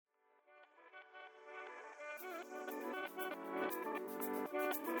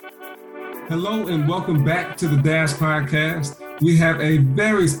Hello and welcome back to the Dash Podcast. We have a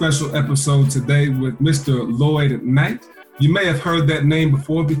very special episode today with Mr. Lloyd Knight. You may have heard that name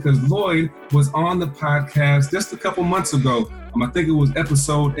before because Lloyd was on the podcast just a couple months ago. I think it was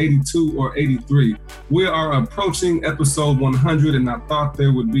episode 82 or 83. We are approaching episode 100, and I thought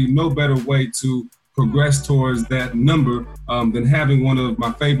there would be no better way to progress towards that number than having one of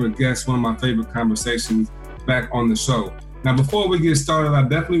my favorite guests, one of my favorite conversations back on the show. Now, before we get started, I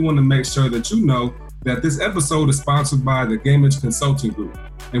definitely want to make sure that you know that this episode is sponsored by the Gamage Consulting Group,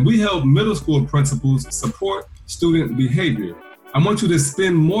 and we help middle school principals support student behavior. I want you to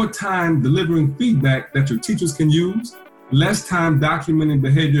spend more time delivering feedback that your teachers can use, less time documenting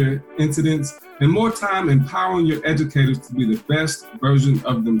behavior incidents, and more time empowering your educators to be the best version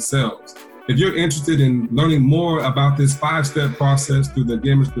of themselves. If you're interested in learning more about this 5-step process through the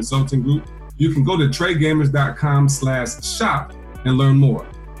Gamage Consulting Group, you can go to TreyGamers.com/shop and learn more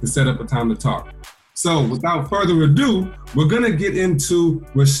to set up a time to talk. So without further ado, we're going to get into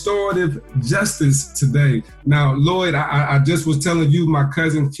restorative justice today. Now, Lloyd, I just was telling you my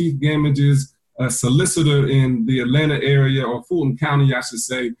cousin Keith Gamage is a solicitor in the Atlanta area, or Fulton County, I should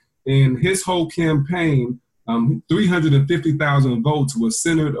say, and his whole campaign, 350,000 votes, was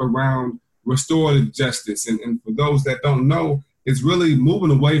centered around restorative justice. And for those that don't know, it's really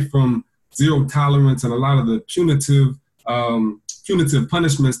moving away from zero tolerance and a lot of the punitive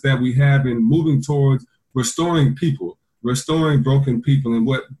punishments that we have, in moving towards restoring people, restoring broken people. And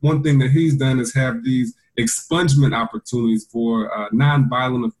one thing that he's done is have these expungement opportunities for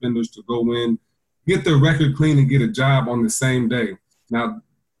non-violent offenders to go in, get their record clean, and get a job on the same day. Now,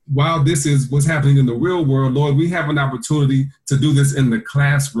 while this is what's happening in the real world, Lord, we have an opportunity to do this in the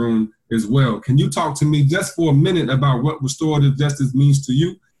classroom as well. Can you talk to me just for a minute about what restorative justice means to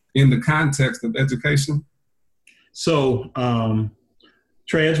you in the context of education? So,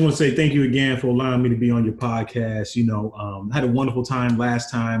 Trey, I just want to say thank you again for allowing me to be on your podcast. I had a wonderful time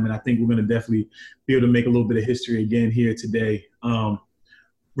last time, and I think we're going to definitely be able to make a little bit of history again here today.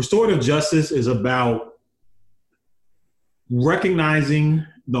 Restorative justice is about recognizing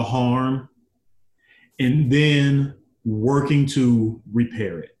the harm and then working to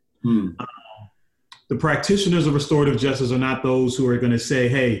repair it. The practitioners of restorative justice are not those who are going to say,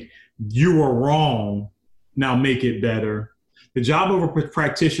 hey, you are wrong, now make it better. The job of a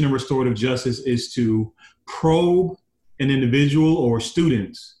practitioner in restorative justice is to probe an individual or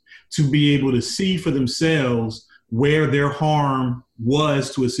students to be able to see for themselves where their harm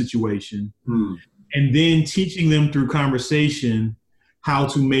was to a situation, and then teaching them through conversation how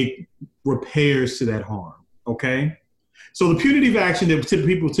to make repairs to that harm, okay? So the punitive action that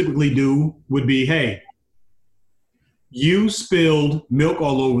people typically do would be, hey, you spilled milk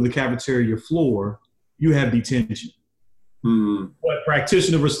all over the cafeteria floor, you have detention. What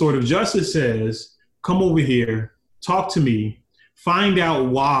practitioner of restorative justice says, come over here, talk to me, find out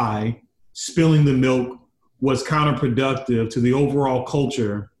why spilling the milk was counterproductive to the overall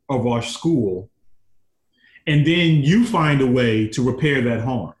culture of our school, and then you find a way to repair that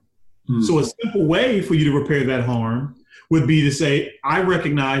harm. So a simple way for you to repair that harm would be to say, I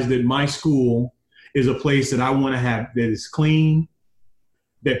recognize that my school is a place that I want to have that is clean,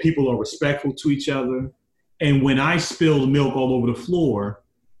 that people are respectful to each other. And when I spilled milk all over the floor,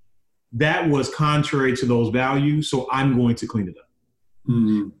 that was contrary to those values, so I'm going to clean it up.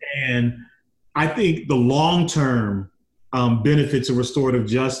 And I think the long-term benefits of restorative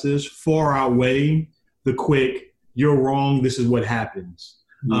justice far outweigh the quick, you're wrong, this is what happens.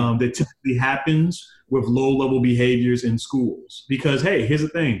 That typically happens with low-level behaviors in schools. Because, hey, here's the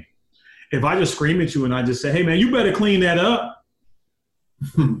thing. If I just scream at you and I just say, hey, man, you better clean that up,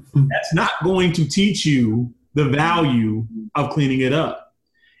 that's not going to teach you the value of cleaning it up.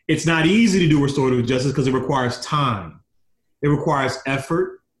 It's not easy to do restorative justice because it requires time. It requires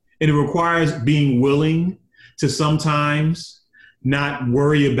effort, and it requires being willing to sometimes not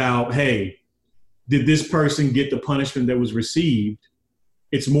worry about, hey, did this person get the punishment that was received?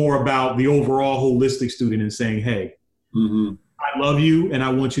 It's more about the overall holistic student and saying, hey, I love you and I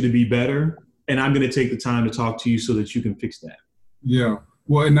want you to be better, and I'm going to take the time to talk to you so that you can fix that. Yeah.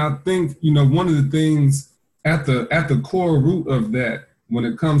 Well, and I think, one of the things at the core root of that, when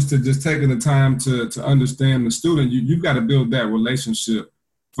it comes to just taking the time to understand the student, you've got to build that relationship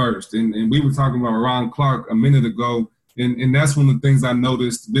first. And we were talking about Ron Clark a minute ago, and that's one of the things I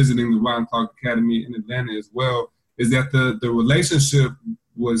noticed visiting the Ron Clark Academy in Atlanta as well, is that the relationship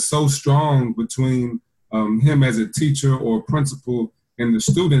was so strong between him as a teacher or principal and the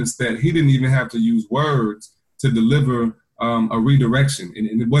students that he didn't even have to use words to deliver a redirection.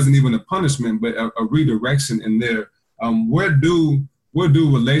 And it wasn't even a punishment, but a redirection in there. Where do where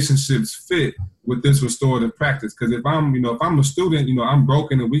do relationships fit with this restorative practice? Because if I'm a student, I'm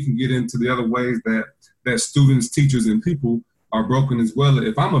broken, and we can get into the other ways that students, teachers, and people are broken as well.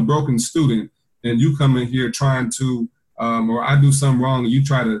 If I'm a broken student and you come in here trying to, or I do something wrong and you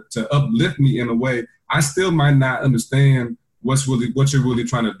try to uplift me in a way, I still might not understand what you're really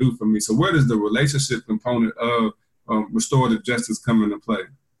trying to do for me. So where does the relationship component of restorative justice come into play?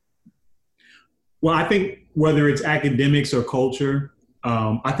 Well, I think whether it's academics or culture,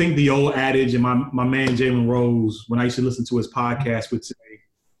 I think the old adage, and my man Jalen Rose, when I used to listen to his podcast, would say,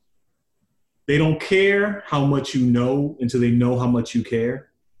 they don't care how much you know until they know how much you care.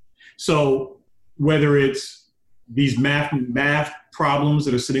 So whether it's these math problems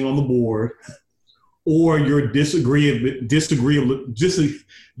that are sitting on the board, or you're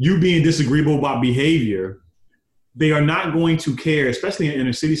you being disagreeable about behavior, they are not going to care, especially in an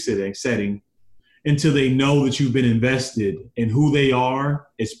inner city setting, until they know that you've been invested in who they are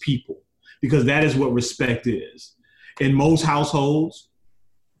as people, because that is what respect is. In most households,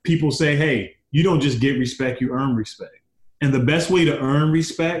 people say, hey, you don't just get respect, you earn respect. And the best way to earn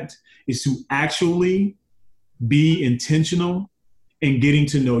respect is to actually be intentional in getting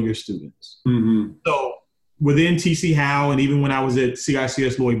to know your students. Mm-hmm. So within TC Howe, and even when I was at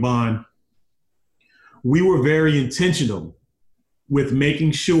CICS Lloyd Bond, we were very intentional with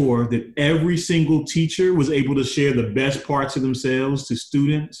making sure that every single teacher was able to share the best parts of themselves to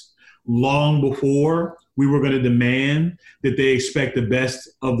students long before we were going to demand that they expect the best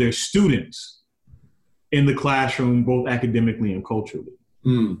of their students in the classroom, both academically and culturally.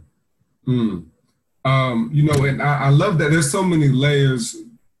 Mm. Mm. And I love that there's so many layers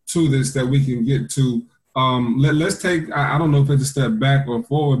to this that we can get to. Let's take, I don't know if it's a step back or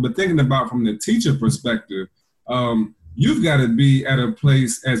forward, but thinking about from the teacher perspective, you've got to be at a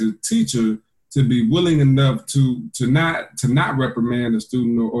place as a teacher to be willing enough to not reprimand a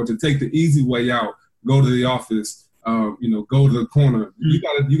student or to take the easy way out, go to the office, go to the corner.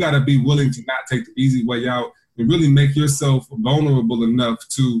 You got to be willing to not take the easy way out and really make yourself vulnerable enough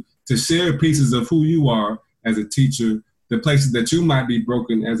to share pieces of who you are as a teacher, the places that you might be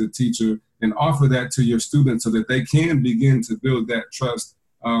broken as a teacher, and offer that to your students so that they can begin to build that trust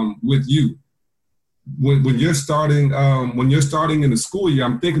with you. When you're starting in the school year,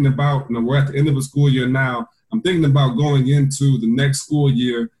 I'm thinking about, we're at the end of the school year now, I'm thinking about going into the next school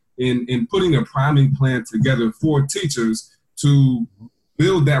year and putting a priming plan together for teachers to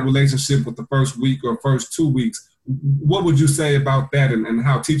build that relationship with the first week or first 2 weeks. What would you say about that and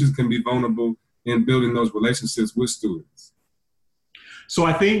how teachers can be vulnerable in building those relationships with students? So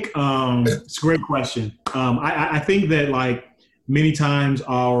I think it's a great question. I think that like many times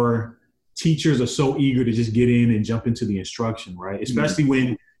our teachers are so eager to just get in and jump into the instruction, right? Especially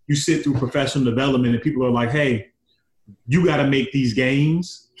when you sit through professional development and people are like, hey, you got to make these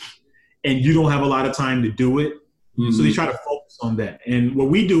games and you don't have a lot of time to do it. Mm-hmm. So they try to focus on that. And what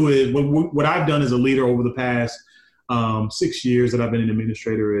we do is, what I've done as a leader over the past 6 years that I've been an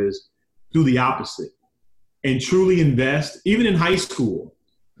administrator is do the opposite and truly invest, even in high school,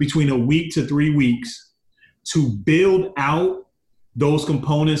 between a week to 3 weeks to build out those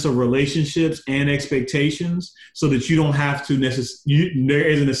components of relationships and expectations so that you don't have to there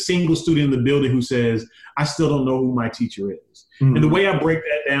isn't a single student in the building who says, I still don't know who my teacher is. Mm-hmm. And the way I break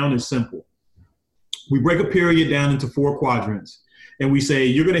that down is simple. We break a period down into 4 quadrants, and we say,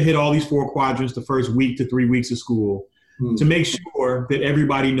 you're going to hit all these 4 quadrants the first week to 3 weeks of school to make sure that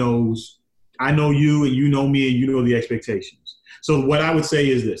everybody knows, I know you and you know me and you know the expectations. So what I would say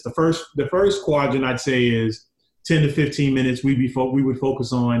is this. The first quadrant I'd say is 10 to 15 minutes, we would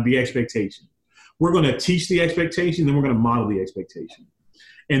focus on the expectation. We're going to teach the expectation, then we're going to model the expectation.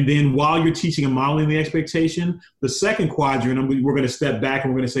 And then while you're teaching and modeling the expectation, the second quadrant, we're going to step back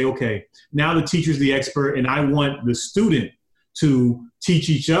and we're going to say, okay, now the teacher's the expert and I want the student to teach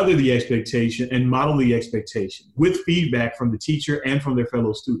each other the expectation and model the expectation with feedback from the teacher and from their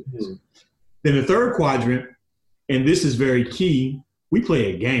fellow students. Mm-hmm. Then the third quadrant, and this is very key, we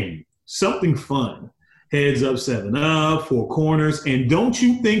play a game, something fun. Heads up, 7 up, 4 corners. And don't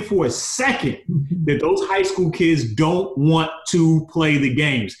you think for a second that those high school kids don't want to play the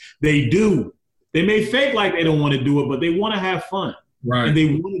games. They do. They may fake like they don't want to do it, but they want to have fun. Right. And they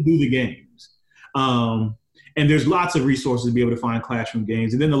want to do the games. And there's lots of resources to be able to find classroom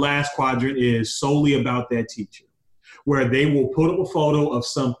games. And then the last quadrant is solely about that teacher, where they will put up a photo of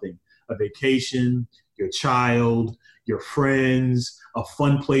something, a vacation, your child, your friends, a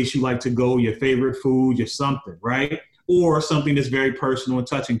fun place you like to go, your favorite food, your something, right? Or something that's very personal and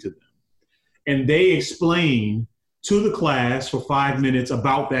touching to them. And they explain to the class for 5 minutes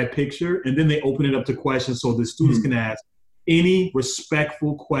about that picture, and then they open it up to questions so the students can ask, any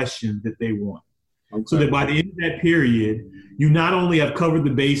respectful question that they want. Okay. So that by the end of that period, you not only have covered the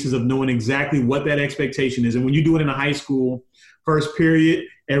basis of knowing exactly what that expectation is. And when you do it in a high school, first period,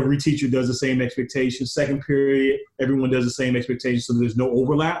 every teacher does the same expectation. Second period, everyone does the same expectation. So there's no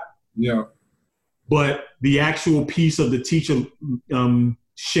overlap. Yeah. But the actual piece of the teacher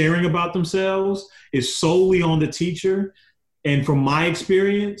sharing about themselves is solely on the teacher. And from my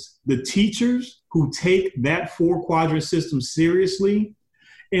experience, the teachers who take that 4-quadrant system seriously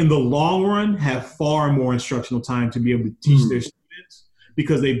in the long run have far more instructional time to be able to teach their students,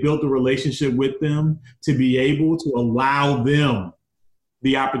 because they built a relationship with them to be able to allow them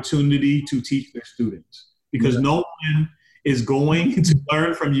the opportunity to teach their students. Because no one is going to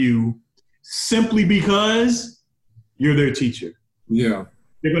learn from you simply because you're their teacher. Yeah.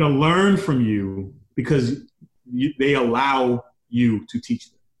 They're going to learn from you because they allow you to teach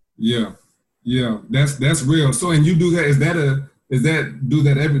them. Yeah. Yeah. That's real. So, and you do that, do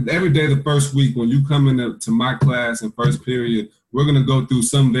that every day the first week when you come into my class in first period, we're going to go through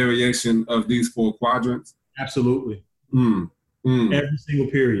some variation of these 4 quadrants? Absolutely. Every single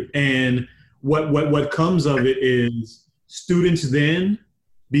period. And what comes of it is students then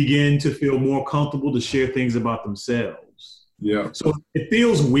begin to feel more comfortable to share things about themselves. Yeah. So it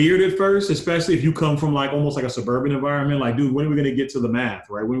feels weird at first, especially if you come from like almost like a suburban environment. Like, dude, when are we going to get to the math,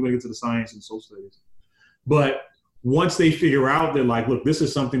 right? When are we going to get to the science and social studies? But once they figure out, they're like, look, this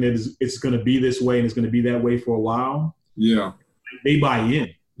is something that it's going to be this way and it's going to be that way for a while. Yeah. They buy in.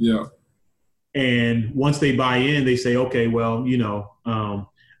 Yeah. And once they buy in, they say, okay, well, I'm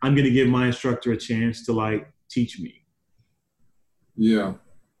going to give my instructor a chance to like teach me. Yeah.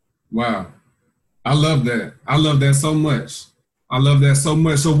 Wow. I love that. I love that so much.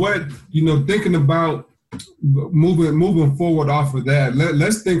 So what, thinking about moving forward off of that,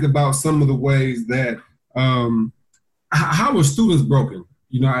 let's think about some of the ways that, how are students broken?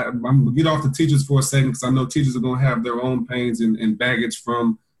 I'm going to get off the teachers for a second because I know teachers are going to have their own pains and baggage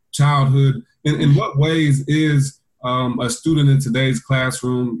from childhood. In what ways is a student in today's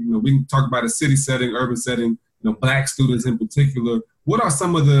classroom, we can talk about a city setting, urban setting, Black students in particular. What are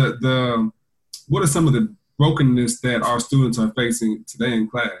some of the brokenness that our students are facing today in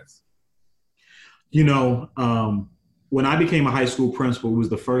class? When I became a high school principal, it was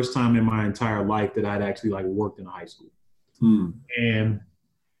the first time in my entire life that I'd actually like worked in a high school. And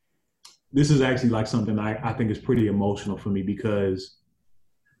this is actually like something I think is pretty emotional for me, because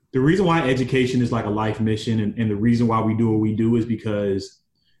the reason why education is like a life mission and the reason why we do what we do is because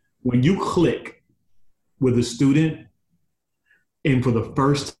when you click with a student and for the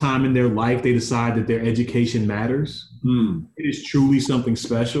first time in their life, they decide that their education matters, it is truly something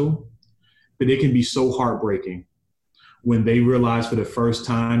special, but it can be so heartbreaking when they realize for the first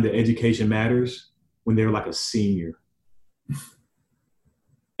time that education matters when they're like a senior.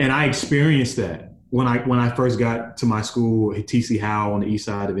 And I experienced that when I first got to my school at TC Howell on the east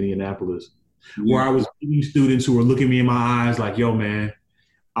side of Indianapolis, where I was meeting students who were looking me in my eyes like, yo, man,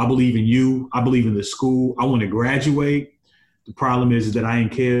 I believe in you. I believe in the school. I want to graduate. The problem is that I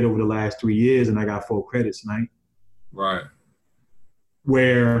ain't cared over the last 3 years and I got 4 credits tonight. Right.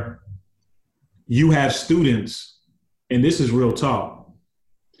 Where you have students, and this is real talk.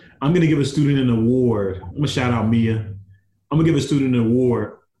 I'm going to give a student an award. I'm going to shout out Mia. I'm going to give a student an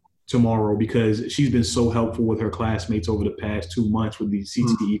award tomorrow because she's been so helpful with her classmates over the past 2 months with these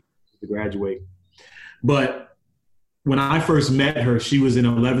CTE to graduate. But when I first met her, she was in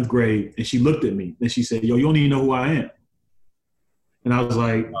 11th grade and she looked at me and she said, yo, you don't even know who I am. And I was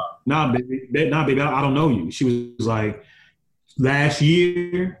like, nah, baby, I don't know you. She was like, last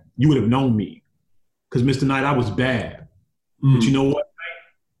year, you would have known me because Mr. Knight, I was bad. But you know what?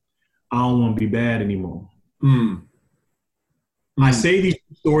 I don't want to be bad anymore. I say these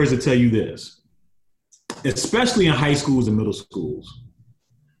stories to tell you this, especially in high schools and middle schools.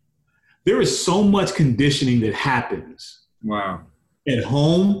 There is so much conditioning that happens. Wow. At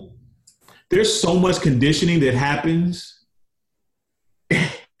home, there's so much conditioning that happens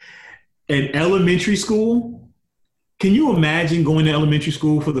in elementary school. Can you imagine going to elementary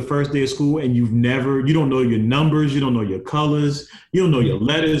school for the first day of school and you don't know your numbers, you don't know your colors, you don't know your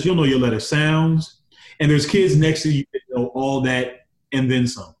letters, you don't know your letter sounds, and there's kids next to you that know all that and then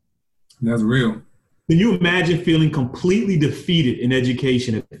some. That's real. Can you imagine feeling completely defeated in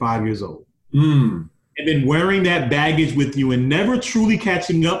education at 5 years old? And then wearing that baggage with you and never truly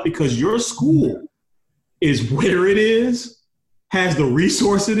catching up because your school is where it is, has the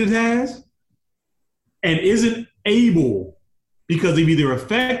resources it has, and isn't able, because of either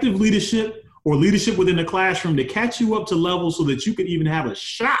effective leadership or leadership within the classroom, to catch you up to levels so that you could even have a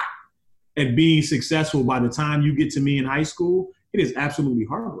shot at being successful by the time you get to me in high school, it is absolutely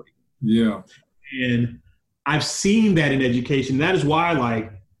heartbreaking. Yeah. And I've seen that in education. That is why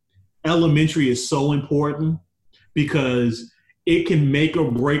like elementary is so important, because it can make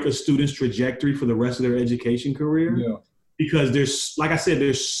or break a student's trajectory for the rest of their education career. Yeah. Because there's, like I said,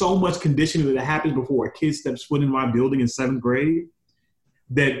 there's so much conditioning that happens before a kid steps foot in my building in 7th grade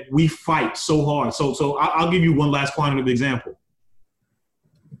that we fight so hard. So I'll give you one last quantitative example.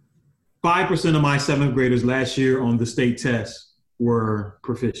 5% of my 7th graders last year on the state test were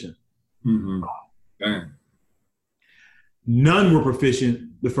proficient. Mm-hmm. Dang. None were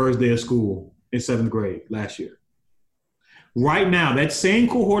proficient the first day of school in 7th grade last year. Right now, that same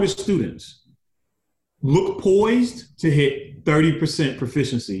cohort of students look poised to hit 30%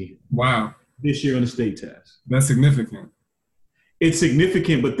 proficiency. Wow. This year on the state test. That's significant. It's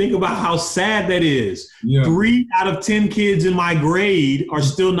significant, but think about how sad that is. Yeah. 3 out of 10 kids in my grade are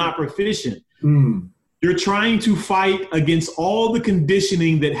still not proficient. Mm. You're trying to fight against all the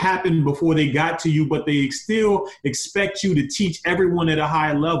conditioning that happened before they got to you, but they still expect you to teach everyone at a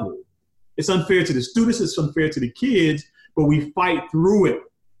high level. It's unfair to the students, it's unfair to the kids, but we fight through it,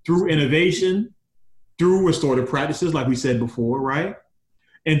 through innovation, through restorative practices, like we said before, right?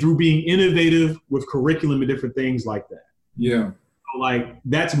 And through being innovative with curriculum and different things like that. Yeah. So, like,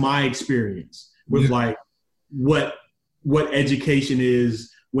 that's my experience with like what education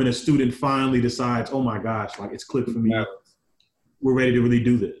is when a student finally decides, oh my gosh, like it's clicked for me. We're ready to really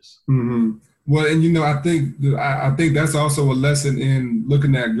do this. Mm-hmm. Well, and I think that's also a lesson in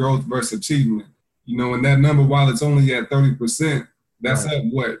looking at growth versus achievement. And that number, while it's only at 30%, that's right. at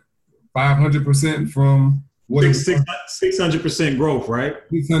what, 500% from what 600% growth, right?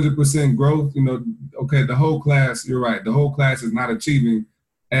 600% growth. Okay, the whole class. You're right. The whole class is not achieving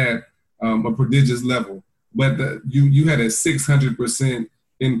at a prodigious level, but you had a 600%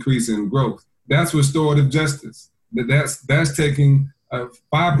 increase in growth. That's restorative justice. That's taking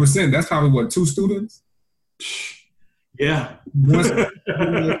 5%. That's probably what, 2 students. Yeah.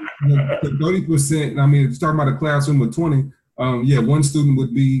 30%. I mean, if you're talking about a classroom with 20, one student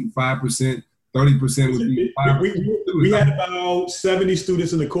would be 5%. 30% would be 5%. We had about 70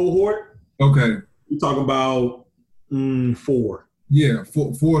 students in the cohort. Okay. We're talking about 4. Yeah,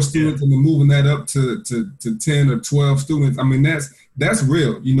 4 students, and then moving that up to 10 or 12 students. I mean, that's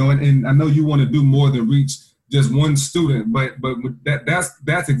real, and I know you want to do more than reach just one student, but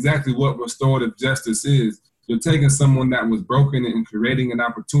that's exactly what restorative justice is. You're taking someone that was broken and creating an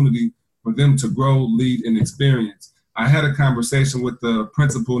opportunity for them to grow, lead, and experience. I had a conversation with a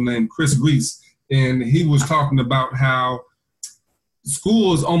principal named Chris Reese, and he was talking about how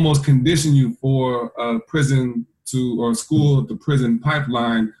schools almost condition you for prison or school to prison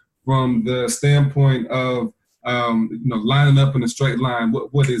pipeline from the standpoint of lining up in a straight line.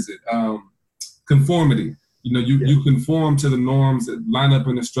 What is it? Conformity. You conform to the norms that line up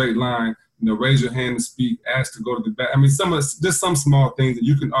in a straight line. Raise your hand to speak, ask to go to the back. I mean, just some small things that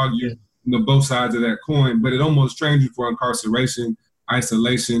you can argue, both sides of that coin, but it almost trains you for incarceration,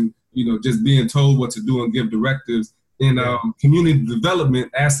 isolation, just being told what to do and give directives. In community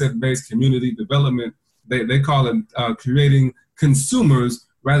development, asset-based community development, they call it creating consumers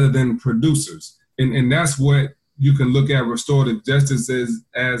rather than producers. And that's what you can look at restorative justice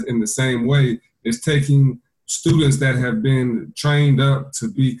as in the same way. It's taking students that have been trained up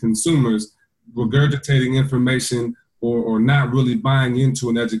to be consumers, regurgitating information or not really buying into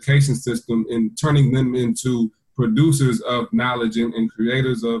an education system, and turning them into producers of knowledge and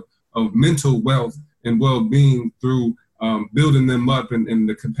creators of mental wealth and well-being through building them up in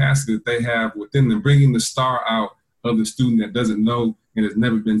the capacity that they have within them, bringing the star out of the student that doesn't know and has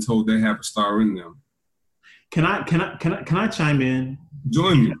never been told they have a star in them. Can I chime in?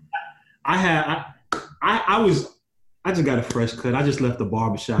 Join me. I just got a fresh cut. I just left the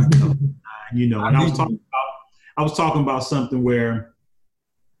barbershop, and I was talking about something where,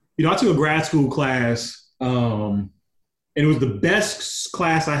 I took a grad school class, and it was the best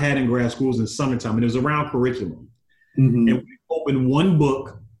class I had in grad school. It was in summertime, and it was around curriculum. Mm-hmm. And we opened one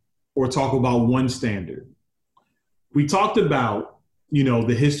book or talk about one standard. We talked about,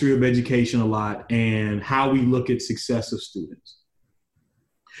 the history of education a lot and how we look at success of students.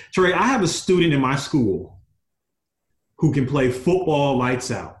 Trey, I have a student in my school who can play football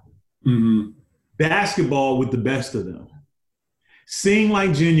lights out, basketball with the best of them, sing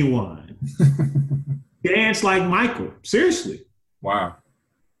like Genuine, dance like Michael, seriously. Wow.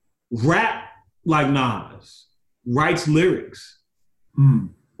 Rap like Nas, writes lyrics,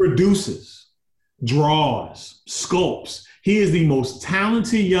 produces, draws, sculpts. He is the most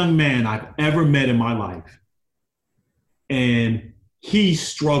talented young man I've ever met in my life. And he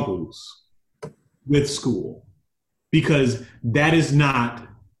struggles with school because that is not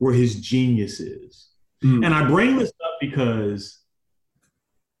where his genius is. And I bring this up because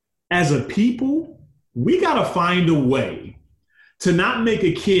as a people, we got to find a way to not make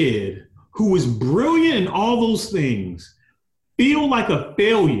a kid who is brilliant in all those things feel like a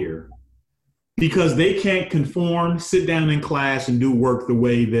failure because they can't conform, sit down in class and do work the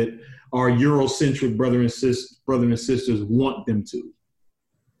way that our Eurocentric brothers and sisters want them to.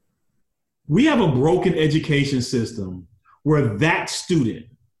 We have a broken education system where that student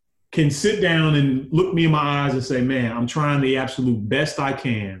can sit down and look me in my eyes and say, man, I'm trying the absolute best I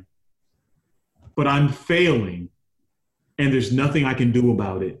can, but I'm failing and there's nothing I can do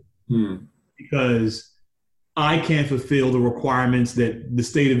about it because I can't fulfill the requirements that the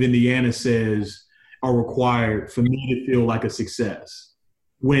state of Indiana says are required for me to feel like a success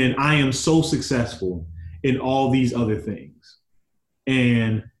when I am so successful in all these other things.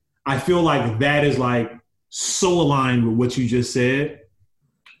 And I feel like that is like so aligned with what you just said,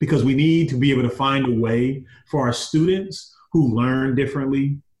 because we need to be able to find a way for our students who learn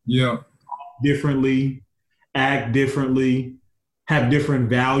differently, differently, act differently, have different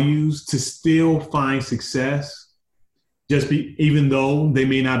values to still find success, even though they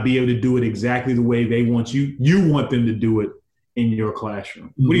may not be able to do it exactly the way they want you want them to do it in your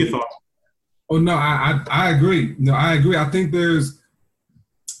classroom. What are your thoughts? Oh, no, I agree. No, I agree. I think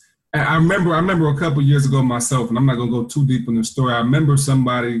I remember a couple of years ago myself, and I'm not going to go too deep in the story. I remember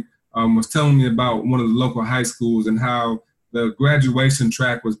somebody was telling me about one of the local high schools and how the graduation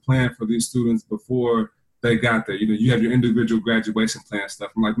track was planned for these students before they got there. You know, you have your individual graduation plan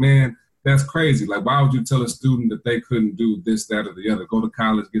stuff. I'm like, man, that's crazy. Like, why would you tell a student that they couldn't do this, that, or the other? Go to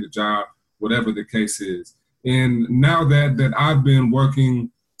college, get a job, whatever the case is. And now that I've been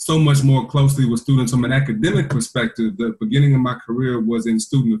working so much more closely with students from an academic perspective, the beginning of my career was in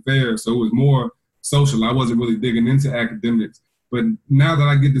student affairs, so it was more social. I wasn't really digging into academics. But now that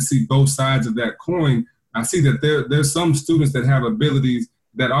I get to see both sides of that coin, I see that there's some students that have abilities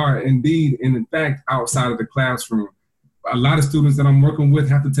that are indeed, and in fact, outside of the classroom. A lot of students that I'm working with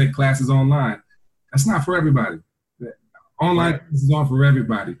have to take classes online. That's not for everybody. Online classes aren't for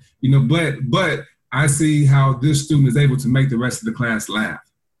everybody, you know, but I see how this student is able to make the rest of the class laugh.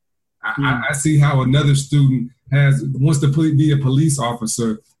 I see how another student wants to be a police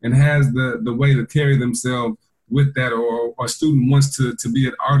officer and has the way to carry themselves with that, or a student wants to be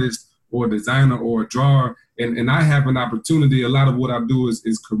an artist or a designer or a drawer. And I have an opportunity. A lot of what I do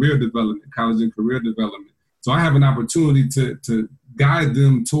is career development, college and career development. So I have an opportunity to guide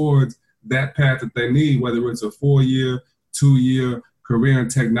them towards that path that they need, whether it's a 4-year, 2-year career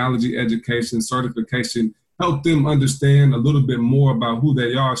and technology education, certification, help them understand a little bit more about who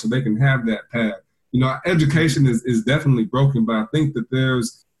they are so they can have that path. You know, education is definitely broken, but I think that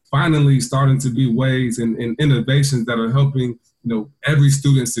there's finally starting to be ways and innovations that are helping, you know, every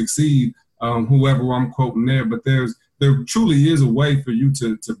student succeed, whoever I'm quoting there. But there truly is a way for you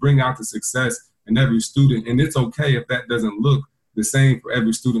to bring out the success in every student. And it's okay if that doesn't look the same for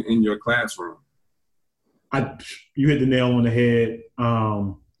every student in your classroom. You hit the nail on the head.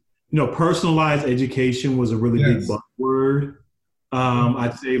 You know, personalized education was a really big buzzword.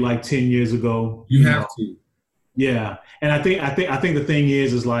 I'd say like 10 years ago. You have to. Yeah. And I think the thing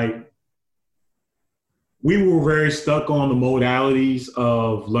is like, we were very stuck on the modalities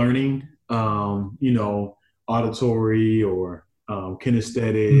of learning, you know, auditory or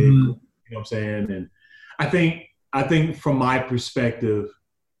kinesthetic, you know what I'm saying? And I think from my perspective,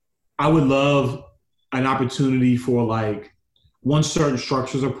 I would love an opportunity for like, once certain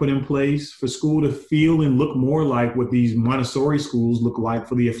structures are put in place for school to feel and look more like what these Montessori schools look like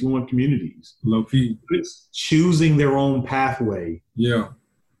for the affluent communities. Low key. It's choosing their own pathway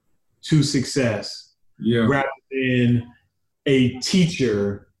to success rather than a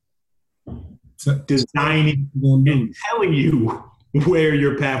teacher designing and telling you where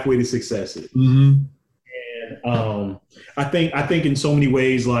your pathway to success is. And I think in so many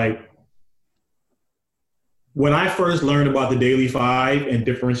ways, like, when I first learned about the Daily Five and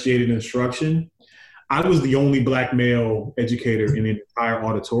differentiated instruction, I was the only Black male educator in the entire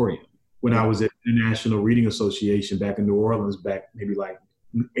auditorium when I was at the National Reading Association back in New Orleans, back maybe like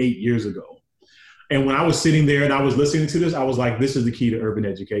 8 years ago. And when I was sitting there and I was listening to this, I was like, this is the key to urban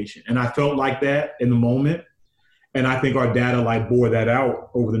education. And I felt like that in the moment. And I think our data like bore that out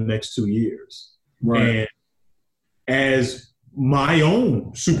over the next 2 years. And as my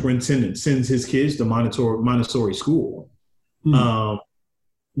own superintendent sends his kids to Montessori school,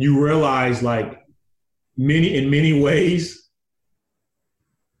 you realize like in many ways,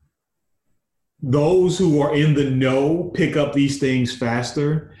 those who are in the know pick up these things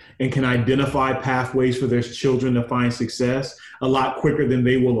faster and can identify pathways for their children to find success a lot quicker than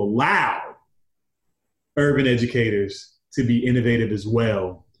they will allow urban educators to be innovative as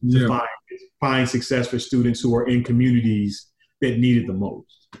well, to find success for students who are in communities that need it the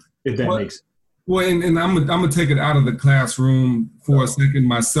most, if that makes sense. Well, and I'm gonna take it out of the classroom for a second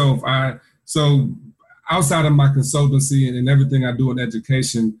myself. So outside of my consultancy and everything I do in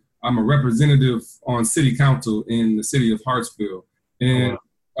education, I'm a representative on city council in the city of Hartsville. And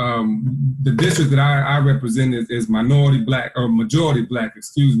the district that I represent is majority black,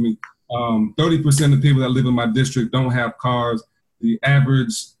 30% of people that live in my district don't have cars. The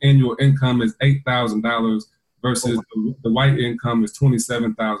average annual income is $8,000 versus the white income is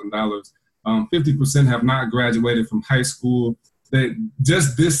 $27,000. 50% have not graduated from high school.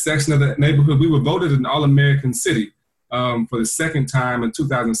 Just this section of the neighborhood, we were voted an All-American city for the second time in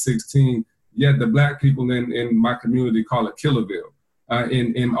 2016, yet the black people in my community call it Killerville.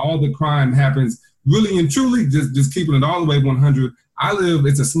 And all the crime happens really and truly, just keeping it all the way 100.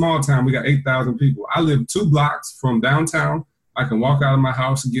 It's a small town, we got 8,000 people. I live 2 blocks from downtown. I can walk out of my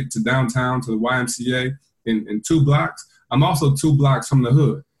house and get to downtown to the YMCA in 2 blocks. I'm also 2 blocks from the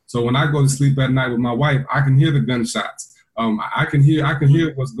hood. So when I go to sleep at night with my wife, I can hear the gunshots. I can hear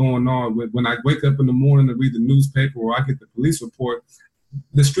what's going on. When I wake up in the morning to read the newspaper or I get the police report,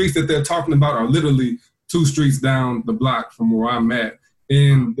 the streets that they're talking about are literally 2 streets down the block from where I'm at.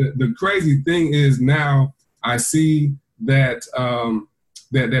 And the crazy thing is now I see that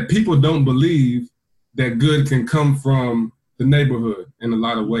that people don't believe that good can come from the neighborhood in a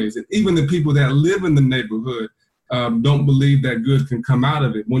lot of ways. And even the people that live in the neighborhood don't believe that good can come out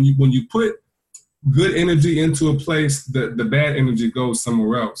of it. When you put good energy into a place, the bad energy goes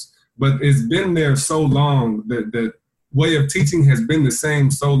somewhere else. But it's been there so long, the way of teaching has been the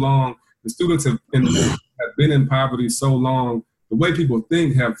same so long. The students have been in poverty so long. The way people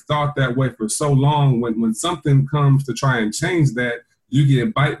think have thought that way for so long. When something comes to try and change that, you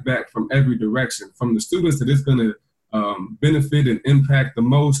get bite back from every direction, from the students that it's going to benefit and impact the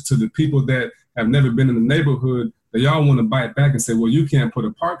most to the people that have never been in the neighborhood. They all want to bite back and say, well, you can't put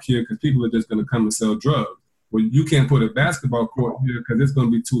a park here because people are just going to come and sell drugs. Well, you can't put a basketball court here because it's going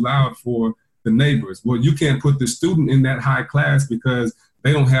to be too loud for the neighbors. Well, you can't put the student in that high class because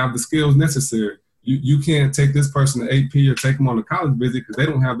they don't have the skills necessary. You can't take this person to AP or take them on a college visit because they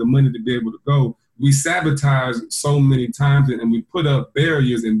don't have the money to be able to go. We sabotage so many times and we put up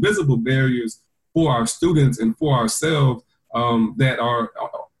barriers, invisible barriers for our students and for ourselves that are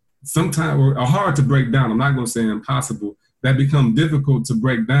sometimes are hard to break down. I'm not going to say impossible. That become difficult to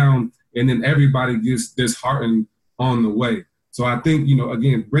break down, and then everybody gets disheartened on the way. So I think,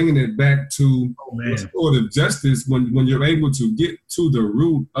 again, bringing it back to restorative justice, when you're able to get to the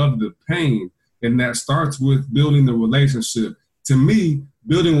root of the pain, and that starts with building the relationship. To me,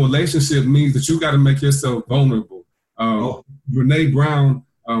 building a relationship means that you got to make yourself vulnerable. Brene Brown,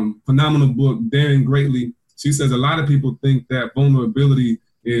 phenomenal book, Daring Greatly. She says a lot of people think that vulnerability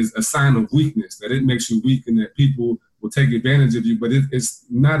is a sign of weakness, that it makes you weak and that people will take advantage of you, but it's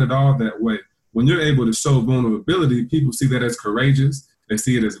not at all that way. When you're able to show vulnerability, people see that as courageous, they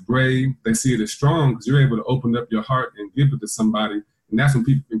see it as brave, they see it as strong because you're able to open up your heart and give it to somebody, and that's when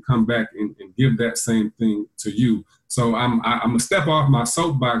people can come back and give that same thing to you. So I'm gonna step off my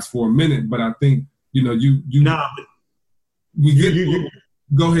soapbox for a minute, but I think, go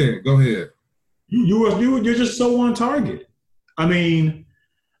ahead. You're just so on target. I mean,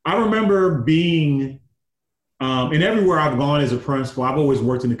 I remember being, and everywhere I've gone as a principal, I've always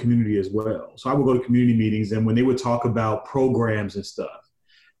worked in the community as well. So I would go to community meetings, and when they would talk about programs and stuff,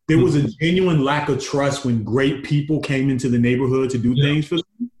 there was a genuine lack of trust when great people came into the neighborhood to do things for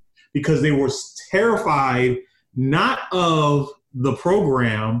them because they were terrified not of the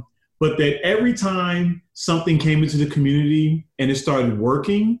program, but that every time something came into the community and it started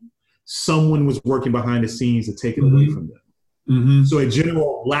working, someone was working behind the scenes to take it away from them. Mm-hmm. So a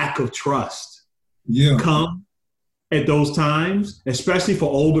general lack of trust come at those times, especially for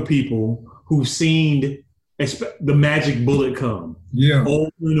older people who've seen the magic bullet come over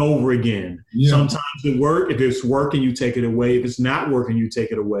and over again. Sometimes it works. If it's working, you take it away. If it's not working, you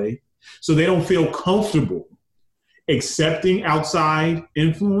take it away. So they don't feel comfortable accepting outside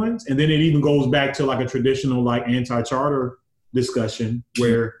influence. And then it even goes back to like a traditional like anti-charter discussion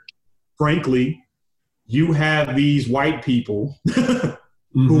where, frankly, you have these white people who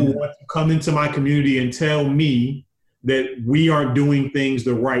want to come into my community and tell me that we aren't doing things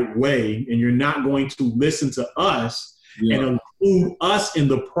the right way, and you're not going to listen to us and include us in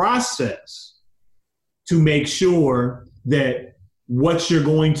the process to make sure that what you're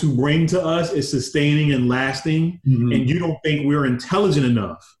going to bring to us is sustaining and lasting, and you don't think we're intelligent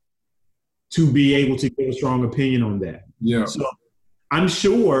enough to be able to give a strong opinion on that. Yeah. So I'm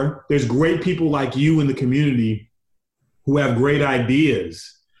sure there's great people like you in the community who have great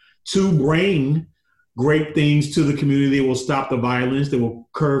ideas to bring great things to the community that will stop the violence, that will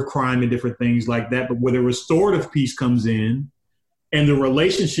curb crime and different things like that. But where the restorative piece comes in and the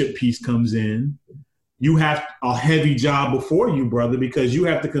relationship piece comes in, you have a heavy job before you, brother, because you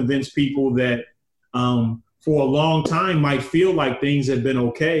have to convince people that for a long time might feel like things have been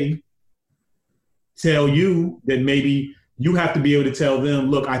okay. Tell you that maybe you have to be able to tell them,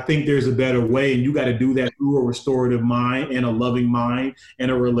 look, I think there's a better way. And you got to do that through a restorative mind and a loving mind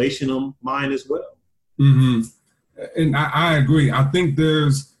and a relational mind as well. Mm-hmm. And I agree. I think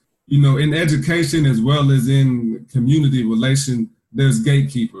there's, in education as well as in community relation, there's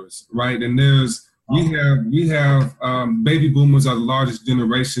gatekeepers, right? And we have baby boomers are the largest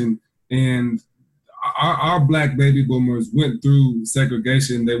generation, and our Black baby boomers went through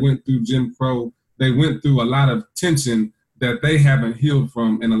segregation. They went through Jim Crow. They went through a lot of tension that they haven't healed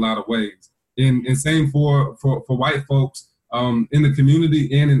from in a lot of ways. And same for white folks in the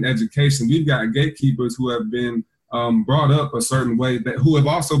community and in education. We've got gatekeepers who have been brought up a certain way, who have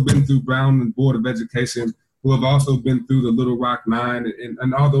also been through Brown and Board of Education, who have also been through the Little Rock Nine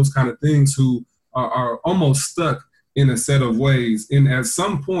and all those kind of things, who are almost stuck in a set of ways. And at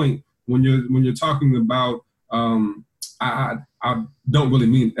some point, when you're talking about, I don't really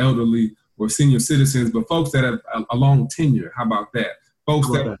mean elderly or senior citizens, but folks that have a long tenure. How about that? Folks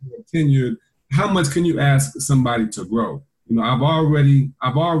that are tenured, how much can you ask somebody to grow? I've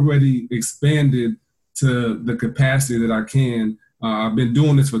already expanded to the capacity that I can. I've been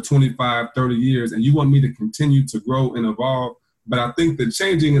doing this for 25, 30 years, and you want me to continue to grow and evolve. But I think the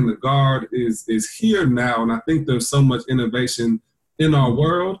changing in the guard is here now, and I think there's so much innovation in our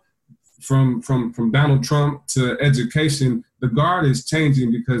world, from Donald Trump to education. The guard is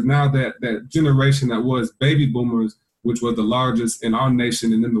changing because now that generation that was baby boomers, which was the largest in our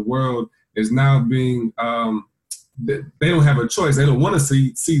nation and in the world, is now being, they don't have a choice. They don't want to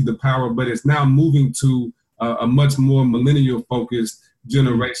see the power, but it's now moving to a much more millennial focused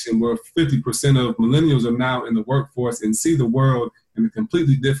generation where 50% of millennials are now in the workforce and see the world in a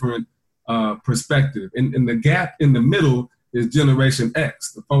completely different perspective. And the gap in the middle is Generation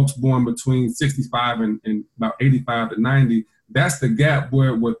X, the folks born between 65 and about 85 to 90. That's the gap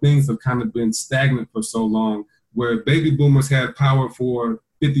where things have kind of been stagnant for so long, where baby boomers had power for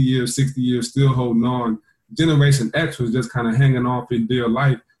 50 years, 60 years, still holding on. Generation X was just kind of hanging on for dear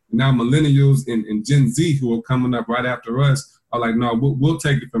life. Now millennials and Gen Z, who are coming up right after us, are like, no, we'll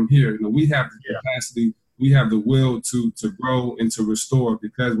take it from here. We have the capacity, we have the will to grow and to restore.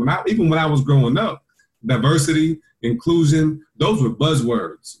 Because when I was growing up, diversity, inclusion, those were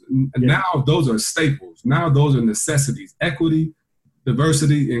buzzwords. Now those are staples. Now those are necessities. Equity,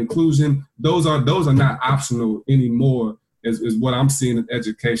 diversity, inclusion, those are not optional anymore, is what I'm seeing in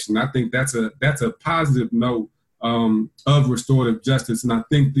education. I think that's a positive note of restorative justice. And I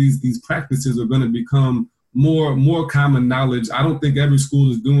think these practices are going to become more common knowledge. I don't think every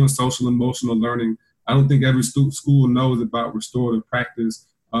school is doing social emotional learning. I don't think every school knows about restorative practice.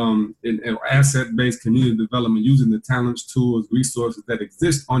 And asset-based community development, using the talents, tools, resources that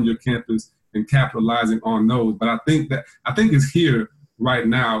exist on your campus and capitalizing on those. But I think it's here right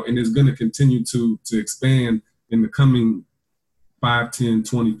now, and it's going to continue to expand in the coming 5, 10,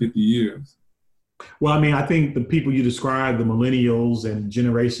 20, 50 years. Well, I think the people you described, the millennials and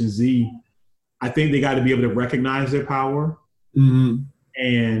Generation Z, I think they got to be able to recognize their power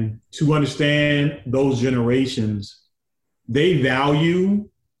and to understand those generations. They value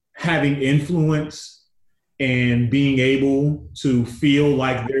having influence and being able to feel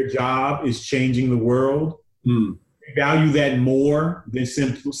like their job is changing the world. They value that more than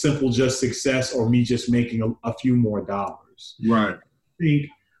simple just success or me just making a few more dollars. Right. I think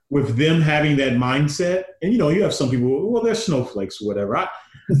with them having that mindset, and you have some people, well, they're snowflakes or whatever. I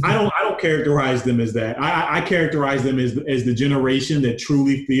don't characterize them as that. I characterize them as the generation that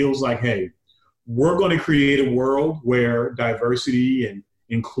truly feels like, hey, we're going to create a world where diversity and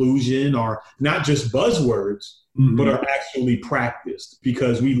inclusion are not just buzzwords, but are actually practiced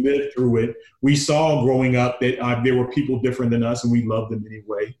because we lived through it. We saw growing up that there were people different than us and we loved them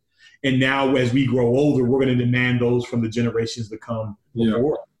anyway. And now as we grow older, we're going to demand those from the generations to come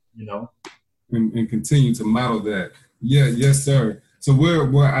before, And continue to model that. Yeah, yes, sir. So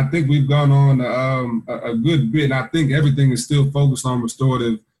I think we've gone on a good bit. And I think everything is still focused on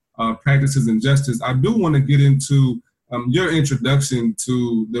restorative practices and justice. I do want to get into your introduction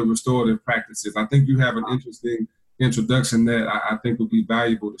to the restorative practices. I think you have an interesting introduction that I think would be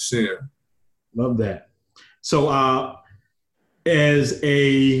valuable to share. Love that. So as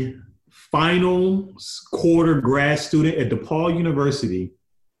a final quarter grad student at DePaul University,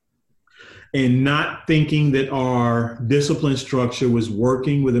 and not thinking that our discipline structure was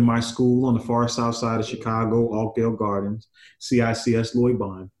working within my school on the far south side of Chicago, Oakdale Gardens, CICS Lloyd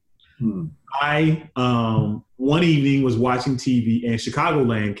Bond. I, one evening, was watching TV and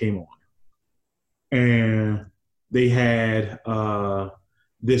Chicagoland came on. And they had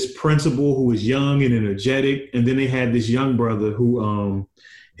this principal who was young and energetic. And then they had this young brother who,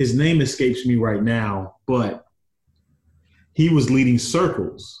 his name escapes me right now, but he was leading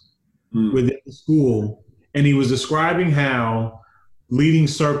circles within the school. And he was describing how leading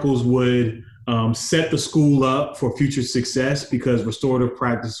circles would set the school up for future success because restorative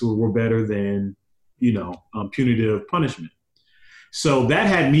practices were better than, punitive punishment. So that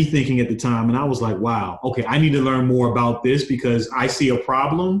had me thinking at the time, and I was like, wow, okay, I need to learn more about this because I see a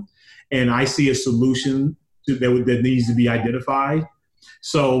problem and I see a solution that needs to be identified.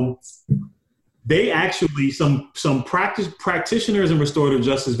 So they actually, some practitioners in restorative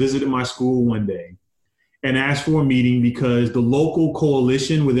justice visited my school one day and asked for a meeting because the local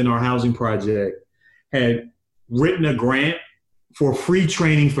coalition within our housing project had written a grant for free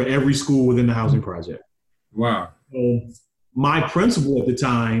training for every school within the housing project. Wow. So my principal at the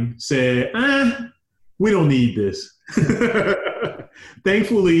time said, we don't need this.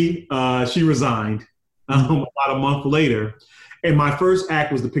 Thankfully, she resigned about a month later. And my first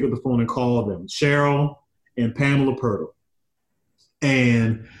act was to pick up the phone and call them, Cheryl and Pamela Pirtle.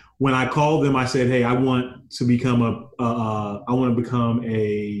 And when I called them, I said, hey, I want to become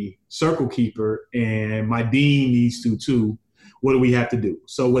a circle keeper, and my dean needs to too. What do we have to do?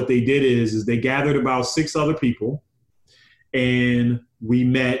 So what they did is they gathered about 6 other people, and we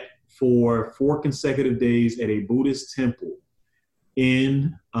met for 4 consecutive days at a Buddhist temple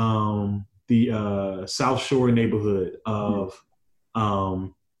in the South Shore neighborhood of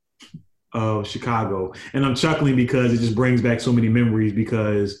Chicago. And I'm chuckling because it just brings back so many memories,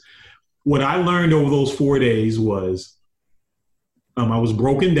 because what I learned over those 4 days was I was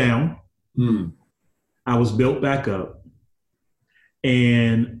broken down. I was built back up.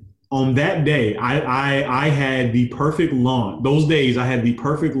 And on that day, I had the perfect launch. Those days, I had the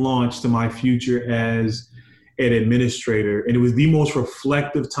perfect launch to my future as an administrator. And it was the most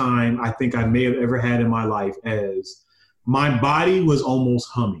reflective time I think I may have ever had in my life, as my body was almost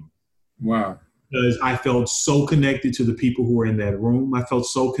humming. Wow. Because I felt so connected to the people who were in that room. I felt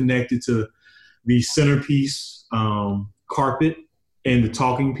so connected to the centerpiece carpet and the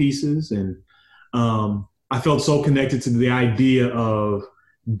talking pieces. And I felt so connected to the idea of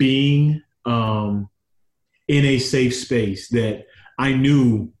being in a safe space, that I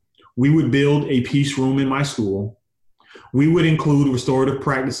knew we would build a peace room in my school. We would include restorative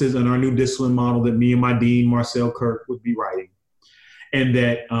practices in our new discipline model that me and my dean, Marcel Kirk, would be writing. And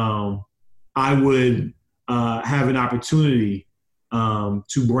that I would have an opportunity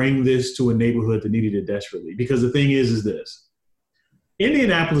to bring this to a neighborhood that needed it desperately. Because the thing is this: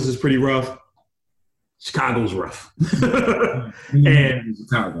 Indianapolis is pretty rough. Chicago's rough. And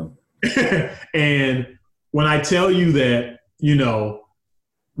Chicago. And when I tell you that,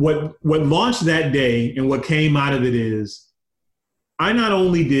 what launched that day and what came out of it is, I not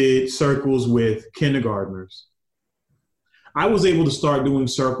only did circles with kindergartners, I was able to start doing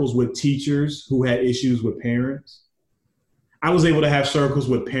circles with teachers who had issues with parents. I was able to have circles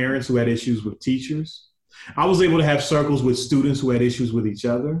with parents who had issues with teachers. I was able to have circles with students who had issues with each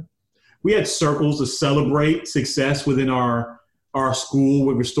other. We had circles to celebrate success within our school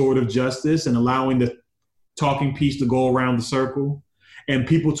with restorative justice and allowing the talking piece to go around the circle, and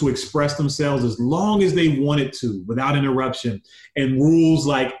people to express themselves as long as they wanted to without interruption, and rules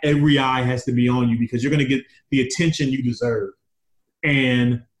like every eye has to be on you because you're going to get the attention you deserve.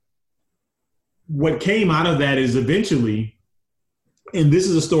 And what came out of that is eventually, and this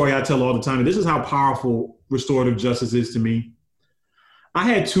is a story I tell all the time, and this is how powerful restorative justice is to me. I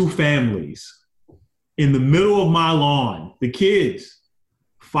had 2 families in the middle of my lawn, the kids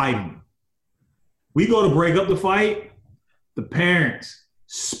fighting. We go to break up the fight. The parents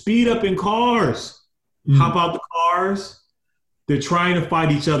speed up in cars, hop out the cars. They're trying to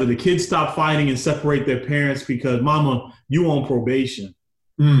fight each other. The kids stop fighting and separate their parents because, Mama, you on probation.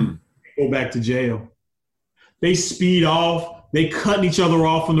 Go back to jail. They speed off. They cutting each other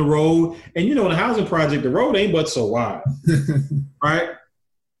off on the road. And in the housing project, the road ain't but so wide, right?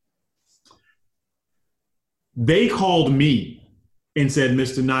 They called me and said,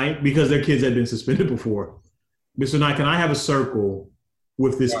 Mr. Knight, because their kids had been suspended before, Mr. Knight, can I have a circle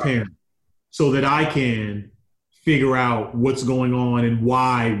with this parent so that I can figure out what's going on and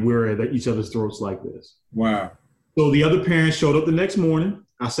why we're at each other's throats like this. Wow. So the other parent showed up the next morning.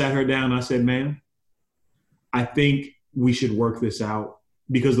 I sat her down and I said, ma'am, I think we should work this out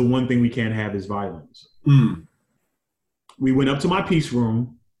because the one thing we can't have is violence. We went up to my peace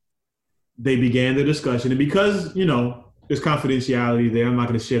room. They began the discussion. And because, you know, there's confidentiality there, I'm not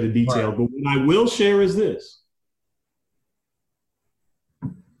going to share the detail. Right. But what I will share is this.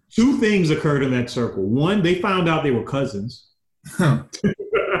 2 things occurred in that circle. One, they found out they were cousins. Huh.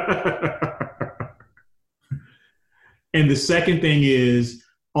 And the second thing is,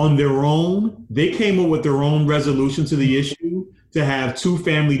 on their own, they came up with their own resolution to the issue to have 2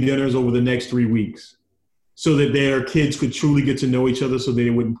 family dinners over the next 3 weeks so that their kids could truly get to know each other so they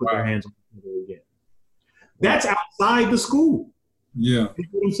wouldn't put their hands on each other again. That's outside the school. Yeah. You know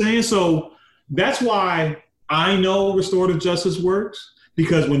what I'm saying? So that's why I know restorative justice works,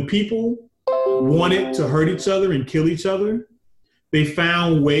 because when people wanted to hurt each other and kill each other, they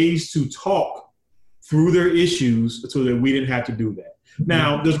found ways to talk through their issues so that we didn't have to do that.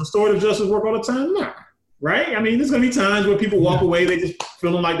 Now, does restorative justice work all the time? Nah, right? I mean, there's going to be times where people walk away, they just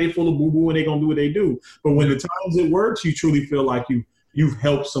feeling like they're full of boo-boo and they're going to do what they do. But when the times it works, you truly feel like you've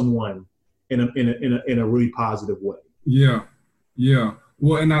helped someone in a really positive way. Yeah, yeah.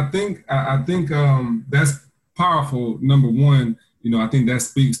 Well, and I think that's powerful. Number one, you know, I think that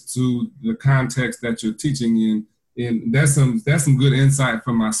speaks to the context that you're teaching in, and that's some good insight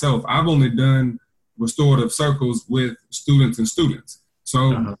for myself. I've only done restorative circles with students and students.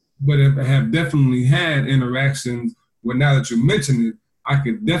 So, but I have definitely had interactions where, now that you mention it, I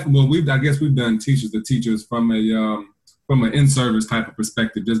could definitely, I guess we've done teachers to teachers from an in-service type of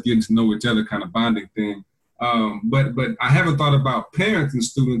perspective, just getting to know each other kind of bonding thing. But I haven't thought about parents and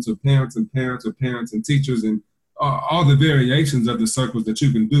students, or parents and parents, or parents and teachers, and all the variations of the circles that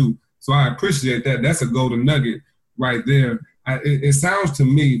you can do. So I appreciate that. That's a golden nugget right there. It sounds to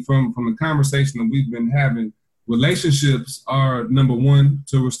me from the conversation that we've been having, relationships are number one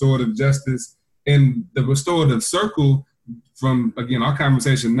to restorative justice, and the restorative circle, from, again, our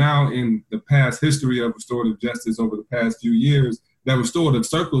conversation now in the past history of restorative justice over the past few years, that restorative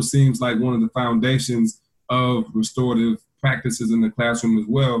circle seems like one of the foundations of restorative practices in the classroom as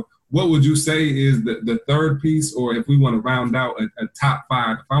well. What would you say is the third piece, or if we want to round out a top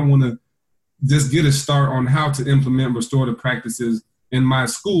 5, if I want to just get a start on how to implement restorative practices in my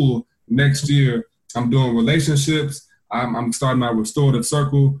school next year, I'm doing relationships, I'm starting my restorative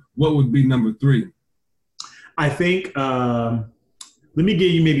circle, what would be number 3? I think, let me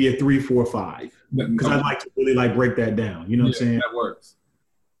give you maybe a 3, 4, 5, because I'd like to really break that down. You know what I'm saying? That works.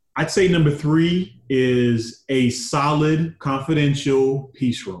 I'd say number 3 is a solid, confidential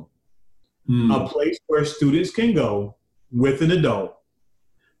peace room, a place where students can go with an adult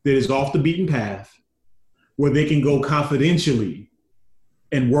that is off the beaten path, where they can go confidentially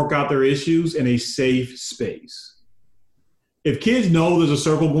and work out their issues in a safe space. If kids know there's a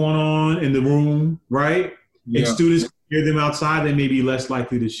circle going on in the room, right? Yeah. And students hear them outside, they may be less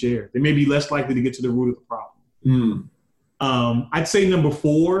likely to share. They may be less likely to get to the root of the problem. I'd say number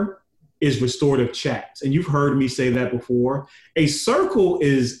 4 is restorative chats. And you've heard me say that before. A circle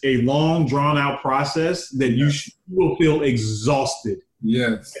is a long, drawn-out process that you will feel exhausted.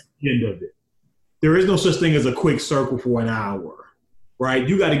 Yes. At the end of it. There is no such thing as a quick circle for an hour, right?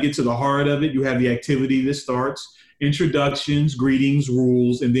 You got to get to the heart of it. You have the activity that starts, introductions, greetings,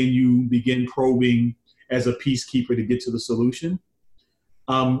 rules, and then you begin probing as a peacekeeper to get to the solution,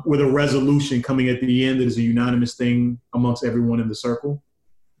 with a resolution coming at the end that is a unanimous thing amongst everyone in the circle.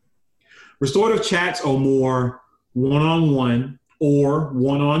 Restorative chats are more one-on-one or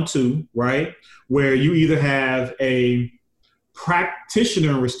one-on-two, right? Where you either have a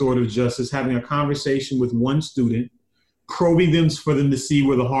practitioner in restorative justice having a conversation with one student, probing them for them to see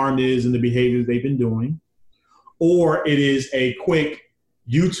where the harm is and the behaviors they've been doing, or it is a quick,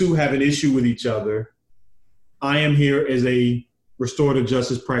 you two have an issue with each other. I am here as a restorative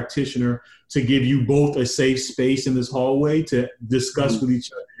justice practitioner to give you both a safe space in this hallway to discuss with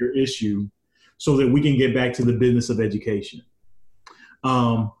each other your issue so that we can get back to the business of education.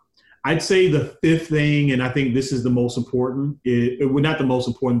 I'd say the 5th thing, and I think this is the most important, well, not the most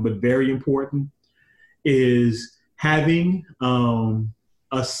important, but very important, is having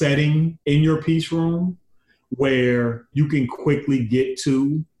a setting in your peace room where you can quickly get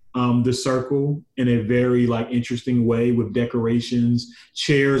to the circle in a very interesting way with decorations.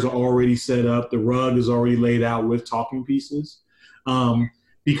 Chairs are already set up. The rug is already laid out with talking pieces,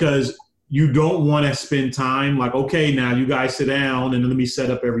 because you don't want to spend time okay, now you guys sit down and let me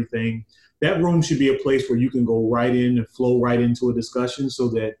set up everything. That room should be a place where you can go right in and flow right into a discussion so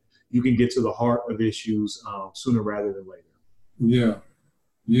that you can get to the heart of issues sooner rather than later. Yeah,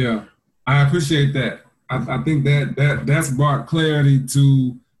 yeah, I appreciate that. I think that's brought clarity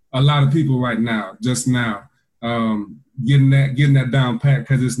to a lot of people right now. Just now, getting that down pat,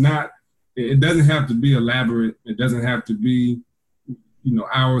 because it's not. It doesn't have to be elaborate. It doesn't have to be,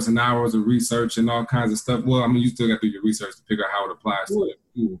 hours and hours of research and all kinds of stuff. Well, I mean, you still got to do your research to figure out how it applies to it.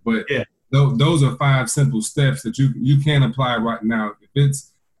 But yeah, those are 5 simple steps that you can apply right now. If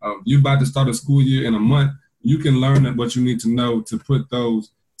it's you're about to start a school year in a month, you can learn what you need to know to put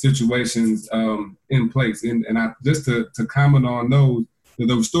those situations in place. And I just to comment on those,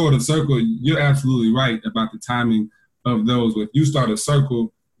 the restorative circle, you're absolutely right about the timing of those. If you start a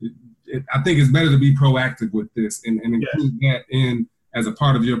circle, I think it's better to be proactive with this and include that in as a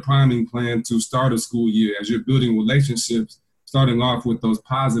part of your priming plan to start a school year as you're building relationships, starting off with those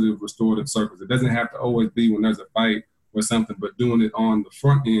positive restorative circles. It doesn't have to always be when there's a fight or something, but doing it on the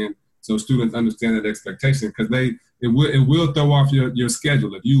front end so students understand that expectation, because it will throw off your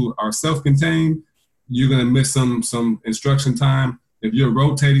schedule. If you are self-contained, you're going to miss some instruction time. If you're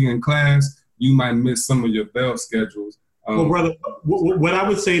rotating in class, you might miss some of your bell schedules. Well, brother, what I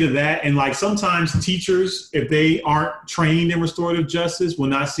would say to that, and like sometimes teachers, if they aren't trained in restorative justice, will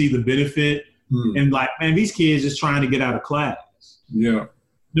not see the benefit. And like, man, these kids just trying to get out of class. Yeah.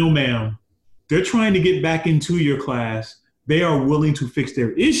 No, ma'am. They're trying to get back into your class. They are willing to fix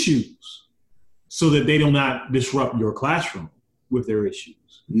their issues so that they do not disrupt your classroom with their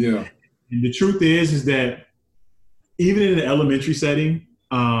issues. Yeah. And the truth is that even in an elementary setting,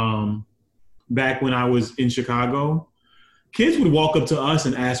 back when I was in Chicago, kids would walk up to us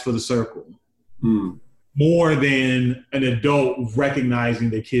and ask for the circle more than an adult recognizing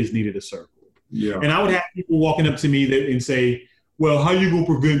that kids needed a circle. Yeah. And I would have people walking up to me and say, well, how you going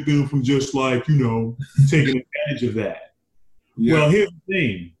to prevent them from just like, taking advantage of that? Yeah. Well, here's the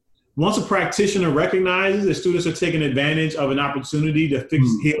thing. Once a practitioner recognizes that students are taking advantage of an opportunity to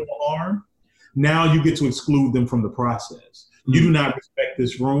heal the harm, now you get to exclude them from the process. You do not respect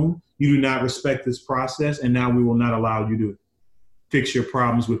this room. You do not respect this process. And now we will not allow you to fix your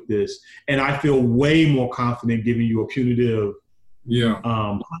problems with this. And I feel way more confident giving you a punitive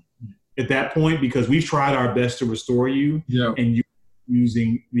at that point, because we've tried our best to restore you and you're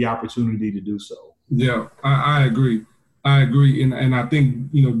using the opportunity to do so. Yeah, I agree. And I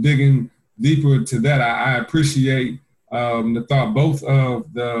think, digging deeper to that, I appreciate the thought both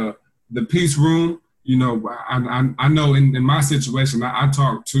of the peace room. I know in my situation, I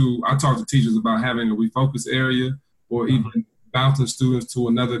talk to teachers about having a refocus area or even bouncing students to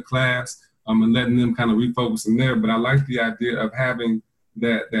another class and letting them kind of refocus in there. But I like the idea of having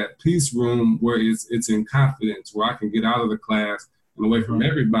that peace room where it's in confidence, where I can get out of the class and away from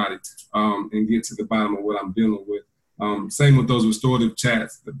everybody and get to the bottom of what I'm dealing with. Same with those restorative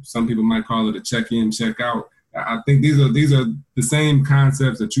chats. Some people might call it a check-in, check-out. I think these are the same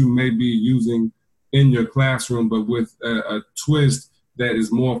concepts that you may be using in your classroom, but with a twist that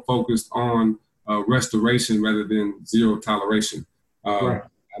is more focused on restoration rather than zero toleration. I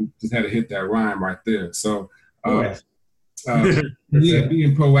just had to hit that rhyme right there. So,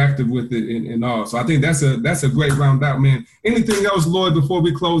 being proactive with it and all. So I think that's a great round out, man. Anything else, Lloyd, before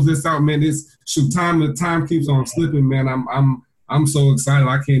we close this out, man? Time keeps on slipping, man. I'm so excited.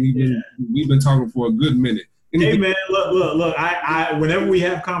 I can't even. We've been talking for a good minute. Hey, man, look. I whenever we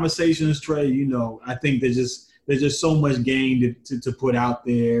have conversations, Trey, I think there's just so much game to put out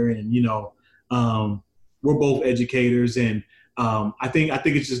there, and we're both educators, and I think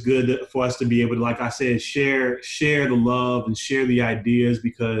it's just good for us to be able to, like I said, share the love and share the ideas,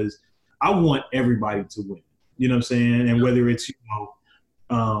 because I want everybody to win. You know what I'm saying? And whether it's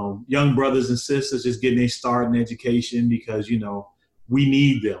young brothers and sisters just getting a start in education, because we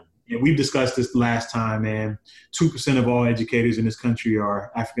need them. And we've discussed this last time, man. 2% of all educators in this country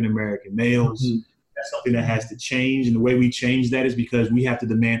are African American males. Mm-hmm. That's something that has to change. And the way we change that is because we have to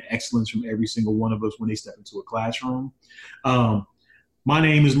demand excellence from every single one of us when they step into a classroom. My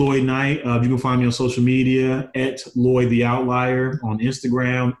name is Lloyd Knight. You can find me on social media at Lloyd the Outlier on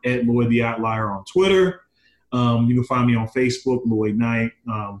Instagram, at Lloyd the Outlier on Twitter. You can find me on Facebook, Lloyd Knight.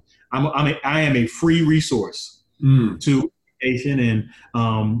 I am a free resource to education,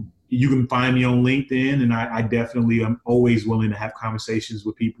 and you can find me on LinkedIn. And I definitely am always willing to have conversations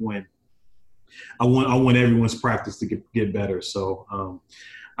with people, and I want everyone's practice to get better. So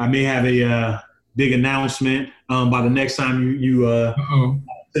I may have a big announcement by the next time you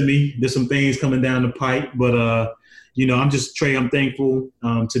send me. There's some things coming down the pipe, but I'm thankful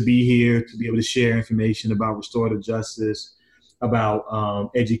to be here, to be able to share information about restorative justice,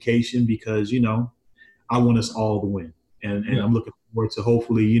 about education, because I want us all to win, and I'm looking forward to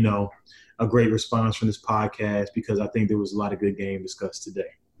hopefully, you know, a great response from this podcast, because I think there was a lot of good game discussed today.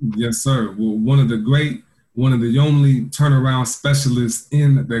 Yes, sir. Well, one of the only turnaround specialists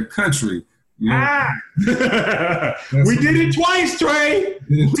in the country. You know, we did it twice, Trey.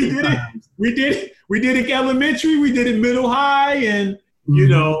 We did it elementary, we did it middle, high, and you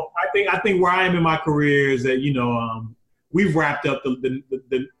know, I think where I am in my career is that, you know, we've wrapped up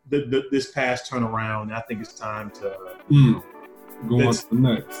this past turnaround. And I think it's time to go on to the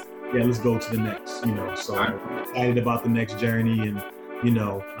next. Yeah, let's go to the next. You know, so I'm excited about the next journey, and you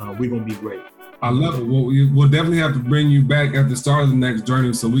know, we're gonna be great. I love it. Well, we'll definitely have to bring you back at the start of the next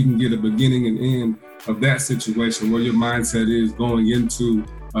journey so we can get a beginning and end of that situation, where your mindset is going into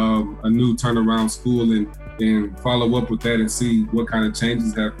a new turnaround school, and follow up with that and see what kind of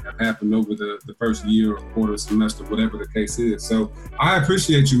changes have happened over the first year or quarter, semester, whatever the case is. So I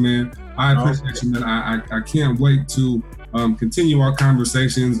appreciate you, man. I can't wait to continue our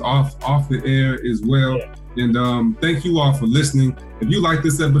conversations off the air as well. Yeah. And thank you all for listening. If you like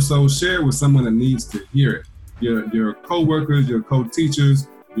this episode, share it with someone that needs to hear it. Your co-workers, your co-teachers,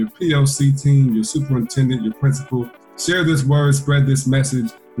 your PLC team, your superintendent, your principal. Share this word, spread this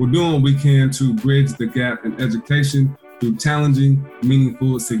message. We're doing what we can to bridge the gap in education through challenging,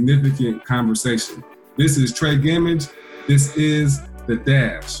 meaningful, significant conversation. This is Trey Gamage. This is The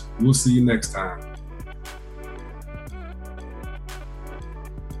Dash. We'll see you next time.